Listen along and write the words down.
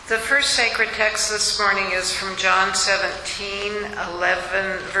The first sacred text this morning is from John 17,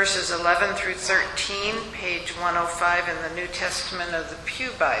 verses 11 through 13, page 105 in the New Testament of the Pew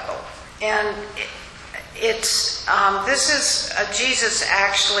Bible. And this is Jesus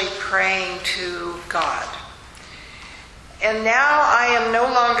actually praying to God. And now I am no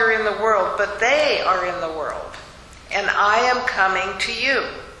longer in the world, but they are in the world, and I am coming to you.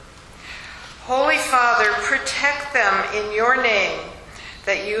 Holy Father, protect them in your name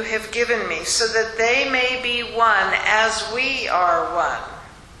that you have given me, so that they may be one as we are one.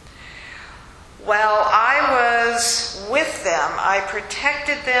 While I was with them, I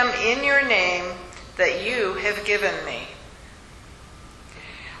protected them in your name that you have given me.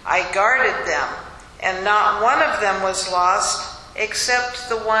 I guarded them, and not one of them was lost except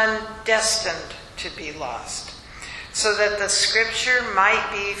the one destined to be lost, so that the scripture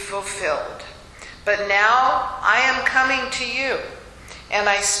might be fulfilled. But now I am coming to you, and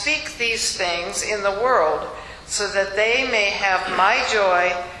I speak these things in the world so that they may have my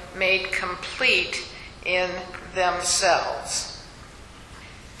joy made complete in themselves.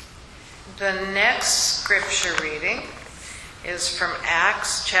 The next scripture reading is from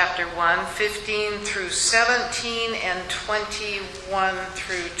Acts chapter 1, 15 through 17 and 21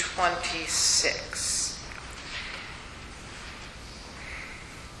 through 26.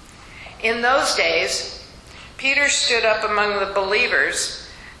 In those days, Peter stood up among the believers.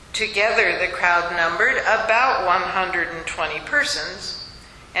 Together the crowd numbered about 120 persons,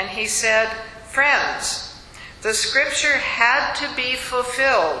 and he said, "Friends, the scripture had to be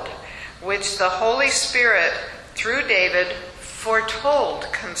fulfilled, which the Holy Spirit, through David,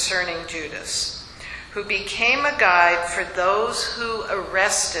 foretold concerning Judas, who became a guide for those who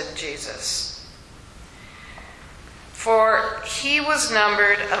arrested Jesus. For he was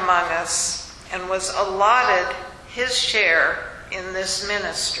numbered among us and was allotted his share in this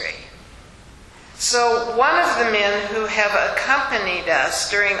ministry." So one of the men who have accompanied us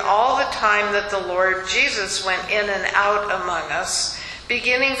during all the time that the Lord Jesus went in and out among us,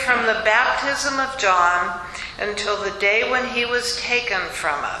 beginning from the baptism of John until the day when he was taken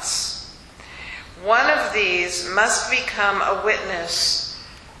from us, one of these must become a witness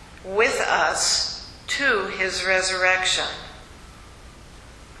with us to his resurrection.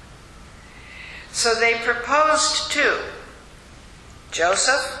 So they proposed two: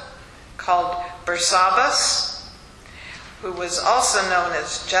 Joseph, called Barsabbas, who was also known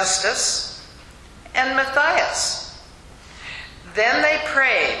as Justus, and Matthias. Then they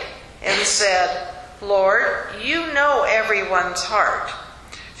prayed and said, "Lord, you know everyone's heart.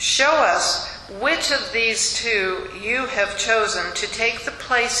 Show us which of these two you have chosen to take the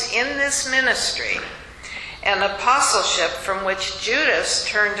place in this ministry and apostleship from which Judas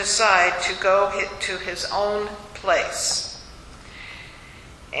turned aside to go to his own place."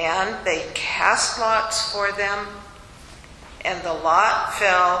 And they cast lots for them, and the lot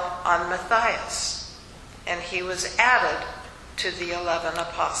fell on Matthias, and he was added to the 11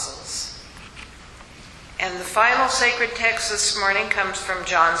 apostles. And the final sacred text this morning comes from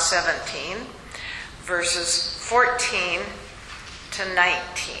John 17, verses 14 to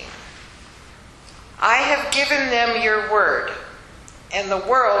 19. "I have given them your word, and the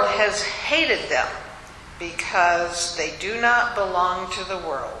world has hated them because they do not belong to the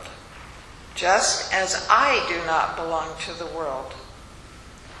world, just as I do not belong to the world."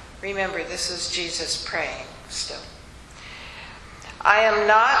 Remember, this is Jesus praying still. "I am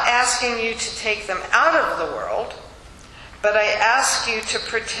not asking you to take them out of the world, but I ask you to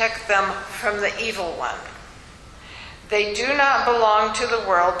protect them from the evil one. They do not belong to the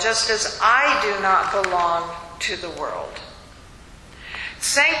world, just as I do not belong to the world.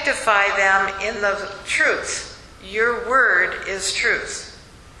 Sanctify them in the truth. Your word is truth.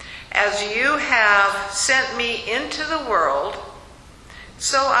 As you have sent me into the world,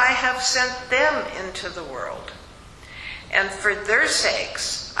 so I have sent them into the world. And for their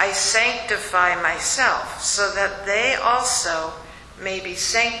sakes I sanctify myself, so that they also may be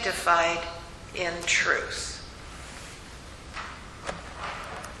sanctified in truth."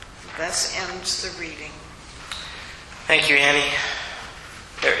 Thus ends the reading. Thank you, Annie.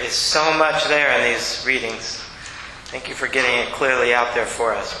 There is so much there in these readings. Thank you for getting it clearly out there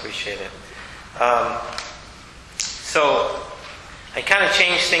for us. Appreciate it. So I kind of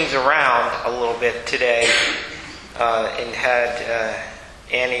changed things around a little bit today and had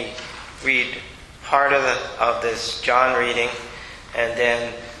Annie read part of this John reading and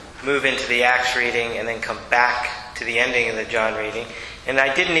then move into the Acts reading and then come back to the ending of the John reading. And I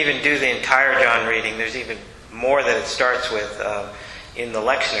didn't even do the entire John reading. There's even more that it starts with in the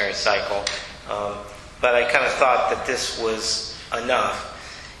lectionary cycle. But I kind of thought that this was enough.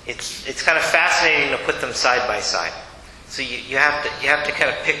 it's kind of fascinating to put them side by side. So you have to kind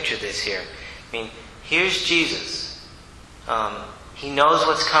of picture this here. I mean, here's Jesus. He knows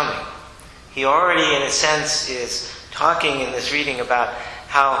what's coming. He already, in a sense, is talking in this reading about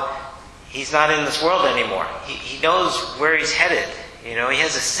how he's not in this world anymore. He knows where he's headed. He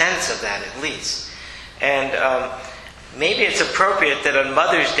has a sense of that at least. And maybe it's appropriate that on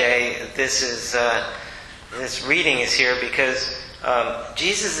Mother's Day, this reading is here because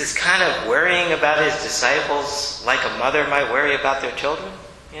Jesus is kind of worrying about his disciples like a mother might worry about their children.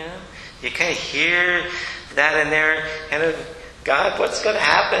 You kind of hear that in there, kind of, God, what's going to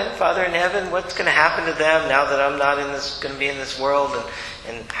happen? Father in heaven, what's going to happen to them now that I'm not going to be in this world?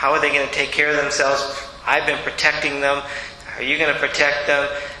 And how are they going to take care of themselves? I've been protecting them. Are you going to protect them?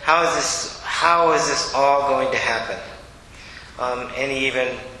 How is this all going to happen? And he even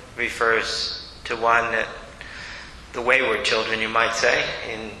refers to one that the wayward children, you might say,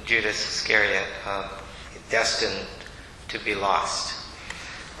 in Judas Iscariot, destined to be lost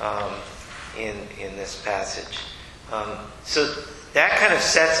in this passage. So that kind of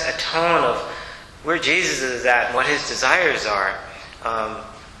sets a tone of where Jesus is at and what his desires are.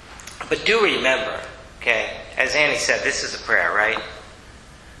 But do remember, okay, as Annie said, this is a prayer, right?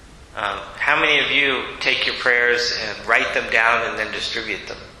 How many of you take your prayers and write them down and then distribute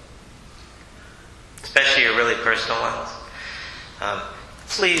them? Especially your really personal ones.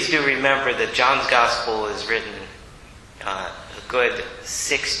 Please do remember that John's Gospel is written a good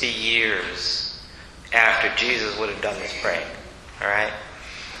 60 years after Jesus would have done this praying. All right?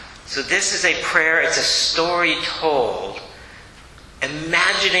 So this is a prayer, it's a story told,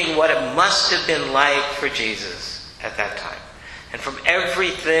 imagining what it must have been like for Jesus at that time. And from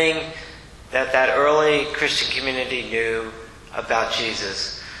everything that early Christian community knew about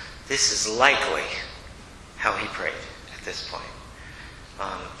Jesus, this is likely how he prayed at this point.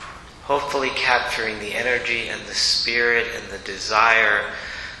 Hopefully capturing the energy and the spirit and the desire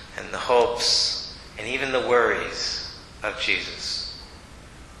and the hopes and even the worries of Jesus.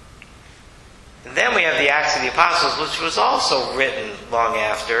 And then we have the Acts of the Apostles, which was also written long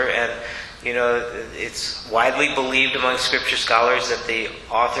after, and it's widely believed among Scripture scholars that the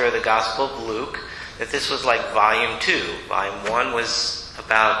author of the Gospel of Luke, that this was like Volume 2. Volume 1 was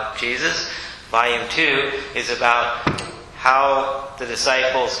about Jesus. Volume 2 is about how the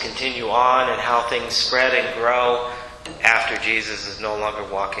disciples continue on and how things spread and grow after Jesus is no longer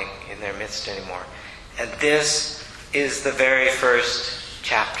walking in their midst anymore. And this is the very first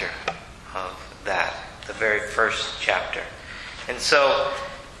chapter of that. The very first chapter. And so,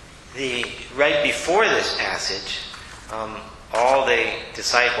 right before this passage, all the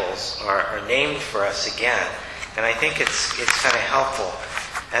disciples are named for us again. And I think it's kind of helpful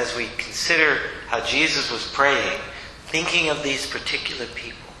as we consider how Jesus was praying, thinking of these particular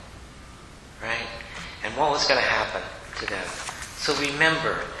people, right? And what was going to happen to them. So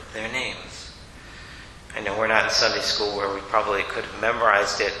remember their names. I know we're not in Sunday school where we probably could have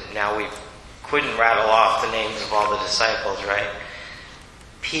memorized it. Now we couldn't rattle off the names of all the disciples, right?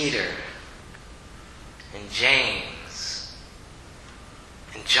 Peter and James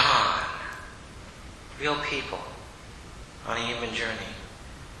and John. Real people on a human journey.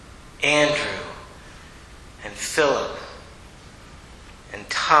 Andrew and Philip and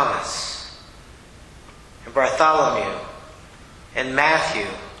Thomas and Bartholomew and Matthew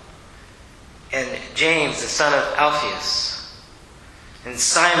and James the son of Alphaeus and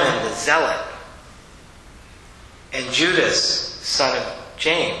Simon the Zealot and Judas son of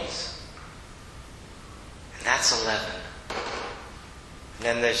James. And that's 11. And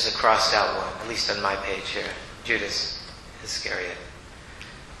then there's the crossed out one, at least on my page here, Judas Iscariot.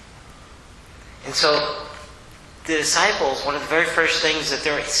 And so the disciples, one of the very first things that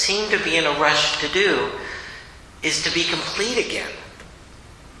they seem to be in a rush to do is to be complete again.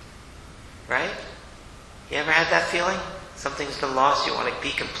 Right? You ever had that feeling? Something's been lost, you want to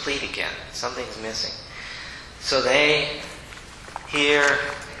be complete again. Something's missing. So they here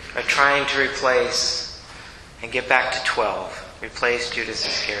are trying to replace and get back to 12. Replace Judas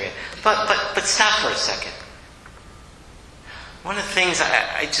Iscariot. But stop for a second. One of the things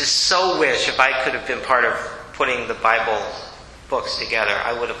I just so wish, if I could have been part of putting the Bible books together,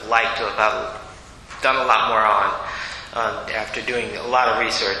 I would have liked to have done a lot more on after doing a lot of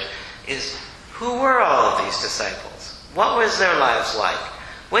research, is who were all of these disciples? What was their lives like?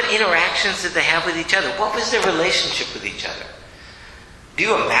 What interactions did they have with each other? What was their relationship with each other? Do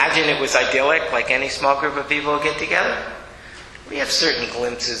you imagine it was idyllic, like any small group of people get together? We have certain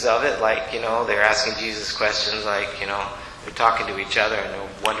glimpses of it, like, they're asking Jesus questions, like, they're talking to each other and they're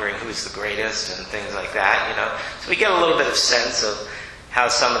wondering who's the greatest and things like that, So we get a little bit of sense of how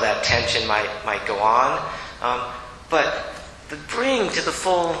some of that tension might go on. But bring to the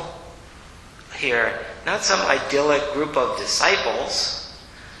full here, not some idyllic group of disciples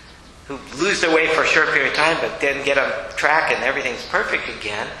who lose their way for a short period of time, but then get on track and everything's perfect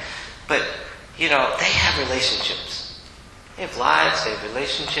again. But, they have relationships. They have lives, they have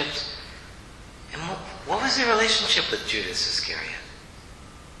relationships. And what was their relationship with Judas Iscariot?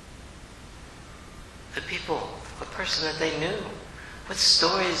 The people, a person that they knew. What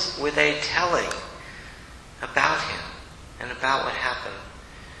stories were they telling about him and about what happened?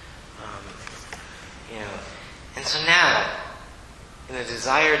 And so now, in the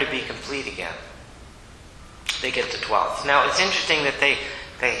desire to be complete again, they get to 12. Now, it's interesting that they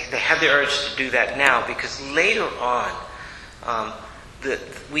have the urge to do that now, because later on,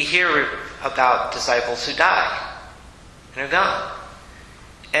 we hear about disciples who die and are gone.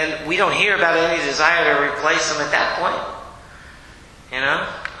 And we don't hear about any desire to replace them at that point.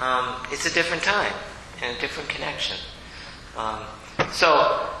 It's a different time and a different connection.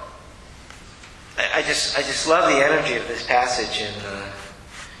 So I just love the energy of this passage in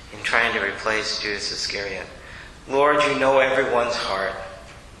trying to replace Judas Iscariot. Lord, you know everyone's heart.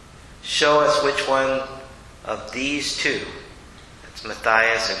 Show us which one of these two, that's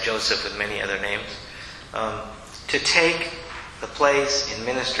Matthias and Joseph with many other names, to take the place in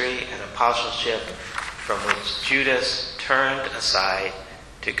ministry and apostleship from which Judas turned aside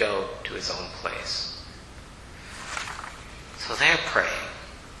to go to his own place. So they're praying.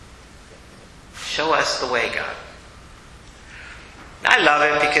 Show us the way, God. I love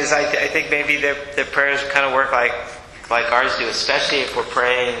it because I think maybe their prayers kind of work like ours do, especially if we're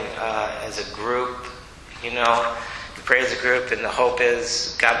praying as a group. You pray as a group and the hope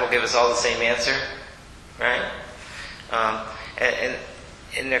is God will give us all the same answer, right?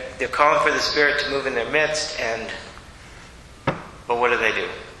 And they're calling for the Spirit to move in their midst, but what do?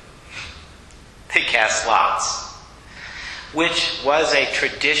 They cast lots, which was a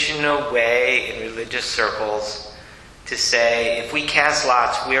traditional way in religious circles to say, if we cast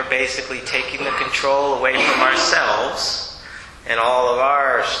lots, we are basically taking the control away from ourselves and all of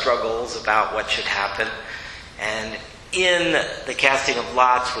our struggles about what should happen. And in the casting of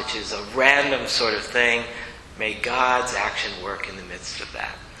lots, which is a random sort of thing, may God's action work in the midst of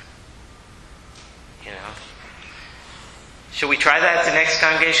that. Should we try that at the next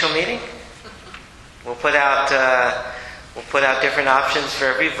congregational meeting? We'll put out different options for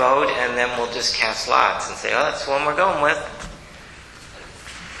every vote, and then we'll just cast lots and say, that's the one we're going with.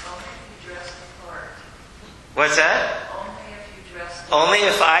 Only if you dress the part. What's that? Only if you dress the part. Only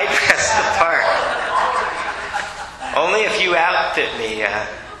if I dress the part. Only if you outfit me,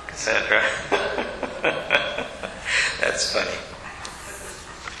 Cassandra. That's funny.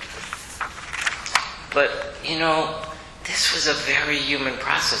 But, this was a very human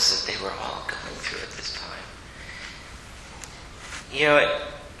process that they were all going through at this time.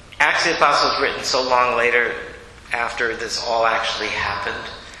 Acts of the Apostles was written so long later after this all actually happened.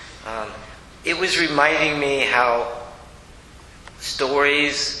 It was reminding me how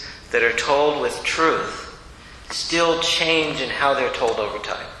stories that are told with truth still change in how they're told over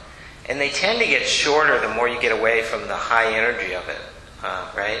time. And they tend to get shorter the more you get away from the high energy of it,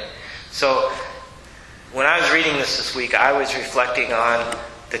 right? So when I was reading this week, I was reflecting on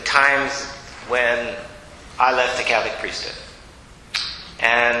the times when I left the Catholic priesthood.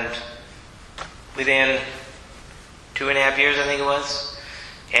 And within 2.5 years, I think it was,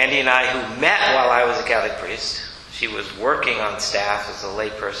 Andy and I, who met while I was a Catholic priest, she was working on staff as a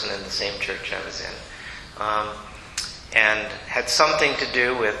layperson in the same church I was in, and had something to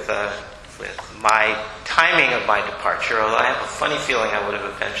do with my timing of my departure, although I have a funny feeling I would have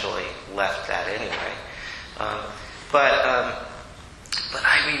eventually left that anyway. But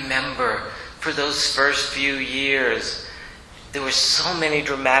I remember for those first few years, there were so many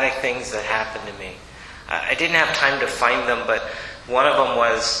dramatic things that happened to me. I didn't have time to find them, but one of them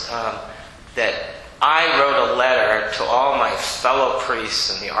was that I wrote a letter to all my fellow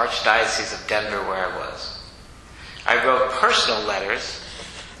priests in the Archdiocese of Denver where I was. I wrote personal letters,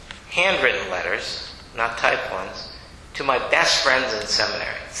 handwritten letters, not typed ones, to my best friends in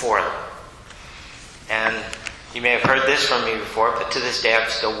seminary, 4 of them. And you may have heard this from me before, but to this day I'm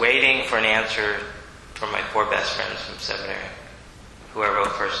still waiting for an answer from my 4 best friends from seminary, who I wrote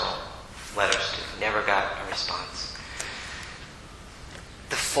personal letters to. Never got a response.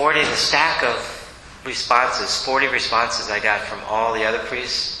 The stack of responses, 40 responses I got from all the other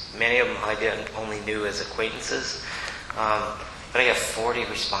priests. Many of them I only knew as acquaintances. But I got 40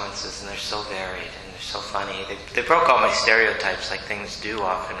 responses, and they're so varied, and they're so funny. They broke all my stereotypes like things do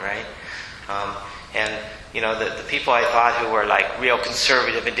often, right? And, the people I thought who were like real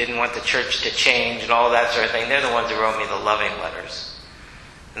conservative and didn't want the church to change and all that sort of thing, they're the ones who wrote me the loving letters.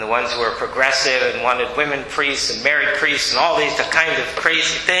 And the ones who were progressive and wanted women priests and married priests and all these kind of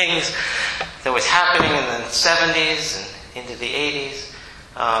crazy things that was happening in the 70s and into the 80s,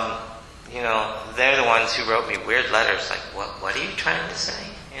 they're the ones who wrote me weird letters like, what are you trying to say?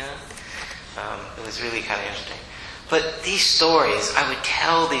 It was really kind of interesting. But these stories, I would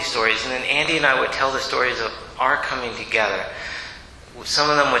tell these stories, and then Andy and I would tell the stories of our coming together, some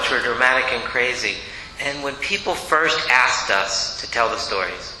of them which were dramatic and crazy. And when people first asked us to tell the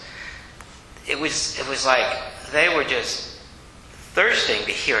stories, it was like they were just thirsting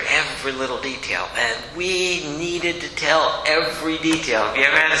to hear every little detail. And we needed to tell every detail. Have you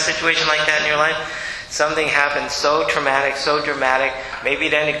ever had a situation like that in your life? Something happened so traumatic, so dramatic, maybe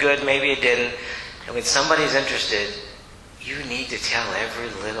it ended good, maybe it didn't. And when somebody's interested, you need to tell every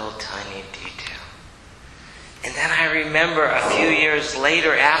little tiny detail. And then I remember a few years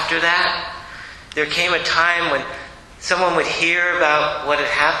later after that, there came a time when someone would hear about what had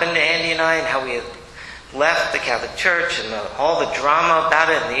happened to Andy and I and how we had left the Catholic Church and all the drama about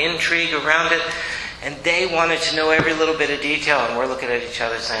it and the intrigue around it. And they wanted to know every little bit of detail. And we're looking at each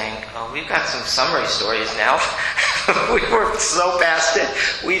other saying, oh, we've got some summary stories now. We were so past it,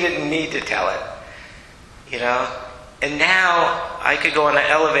 we didn't need to tell it. And now I could go on an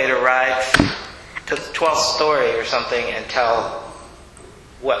elevator ride to the 12th story or something and tell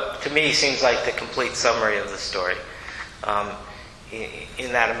what to me seems like the complete summary of the story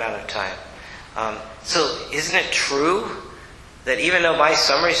in that amount of time. So isn't it true that even though my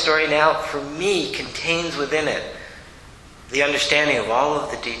summary story now, for me, contains within it the understanding of all of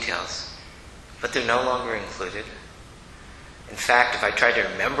the details, but they're no longer included? In fact, if I tried to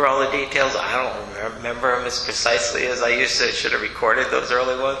remember all the details, I don't remember them as precisely as I used to. I should have recorded those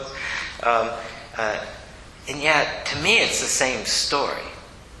early ones. And yet, to me, it's the same story,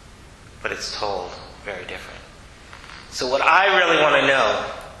 but it's told very different. So what I really want to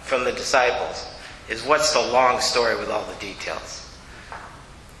know from the disciples is what's the long story with all the details?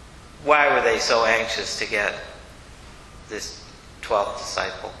 Why were they so anxious to get this 12th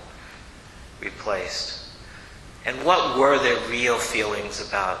disciple replaced? And what were their real feelings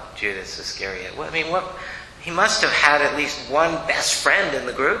about Judas Iscariot? He must have had at least one best friend in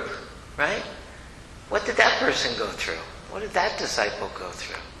the group, right? What did that person go through? What did that disciple go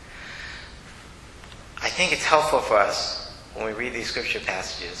through? I think it's helpful for us when we read these scripture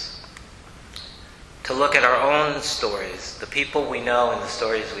passages to look at our own stories, the people we know and the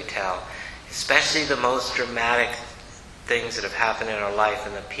stories we tell, especially the most dramatic things that have happened in our life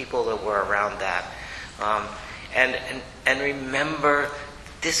and the people that were around that. And remember,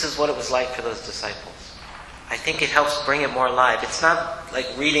 this is what it was like for those disciples. I think it helps bring it more alive. It's not like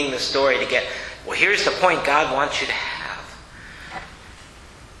reading the story to get, well, here's the point God wants you to have.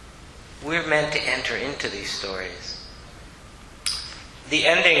 We're meant to enter into these stories. The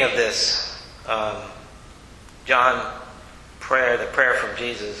ending of this John prayer, the prayer from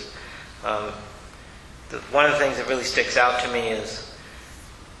Jesus, one of the things that really sticks out to me is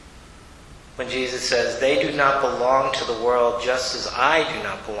when Jesus says, they do not belong to the world just as I do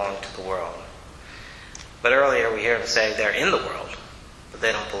not belong to the world. But earlier we hear him say they're in the world, but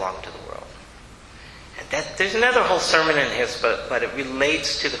they don't belong to the world. And there's another whole sermon in his, but it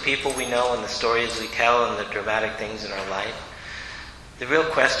relates to the people we know and the stories we tell and the dramatic things in our life. The real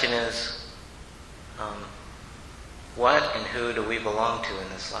question is, what and who do we belong to in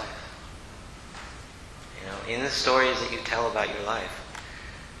this life? In the stories that you tell about your life,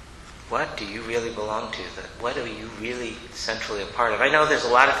 what do you really belong to? What are you really centrally a part of? I know there's a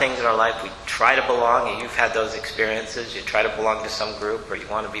lot of things in our life we try to belong, and you've had those experiences. You try to belong to some group, or you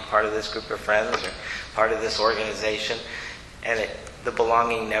want to be part of this group of friends, or part of this organization, and the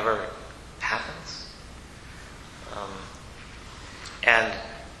belonging never happens. And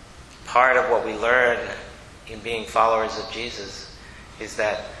part of what we learn in being followers of Jesus is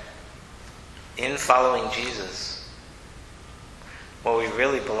that in following Jesus, what we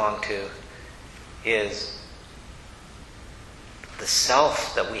really belong to is the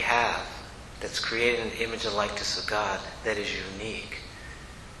self that we have that's created in the image and likeness of God that is unique.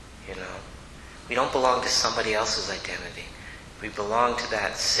 We don't belong to somebody else's identity. We belong to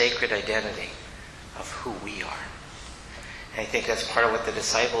that sacred identity of who we are. And I think that's part of what the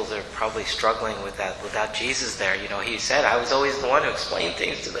disciples are probably struggling with, that without Jesus there. He said, I was always the one who explained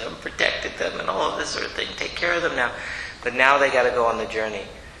things to them, protected them, and all of this sort of thing. Take care of them now. But now they got to go on the journey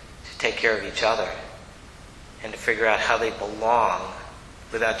to take care of each other and to figure out how they belong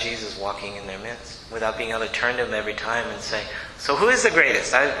without Jesus walking in their midst, without being able to turn to him every time and say, so who is the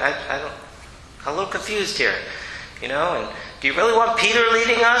greatest? I I'm a little confused here, and do you really want Peter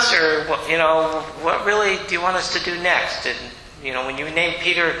leading us, or what really do you want us to do next? And, when you named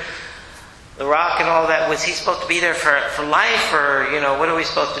Peter the rock and all that, was he supposed to be there for life, or, what are we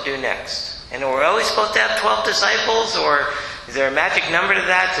supposed to do next? And are we always supposed to have 12 disciples, or is there a magic number to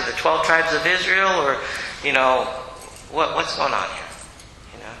that, to the 12 tribes of Israel, or, what's going on here?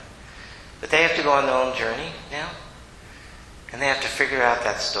 But they have to go on their own journey now, and they have to figure out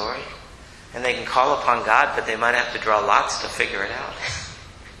that story. And they can call upon God, but they might have to draw lots to figure it out.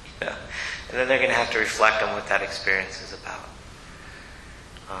 And then they're going to have to reflect on what that experience is about.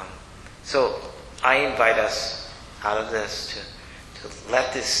 So I invite us out of this to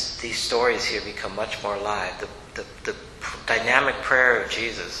let these stories here become much more alive. The dynamic prayer of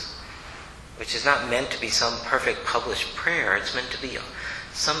Jesus, which is not meant to be some perfect published prayer. It's meant to be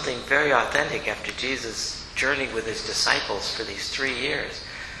something very authentic after Jesus journeyed with his disciples for these 3 years.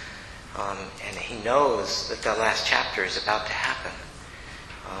 And he knows that the last chapter is about to happen.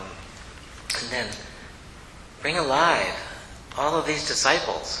 And then bring alive all of these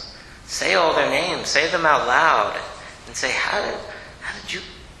disciples. Say all their names. Say them out loud. And say, how did you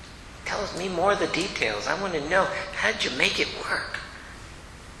tell me more of the details? I want to know, how did you make it work?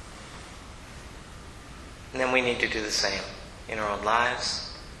 And then we need to do the same in our own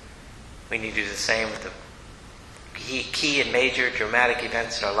lives. We need to do the same with the key and major dramatic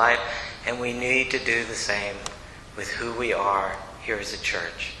events in our life, and we need to do the same with who we are here as a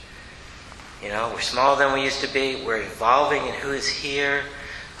church. We're smaller than we used to be. We're evolving in who is here.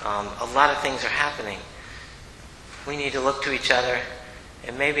 A lot of things are happening. We need to look to each other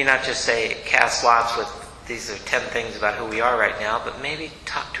and maybe not just say, cast lots with these are 10 things about who we are right now, but maybe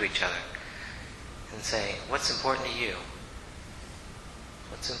talk to each other and say, what's important to you?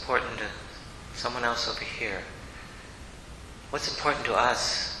 What's important to someone else over here? What's important to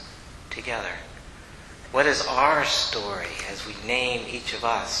us together? What is our story as we name each of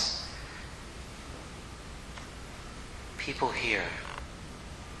us? People here.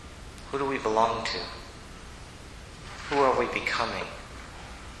 Who do we belong to? Who are we becoming?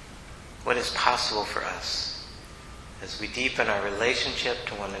 What is possible for us as we deepen our relationship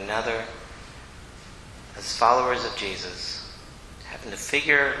to one another as followers of Jesus, having to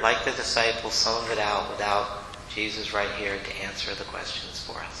figure, like the disciples, some of it out without Jesus right here to answer the questions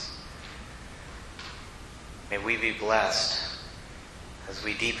for us. May we be blessed as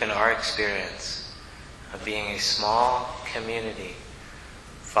we deepen our experience of being a small community,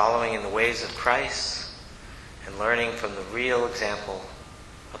 following in the ways of Christ and learning from the real example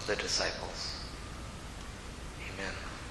of the disciples.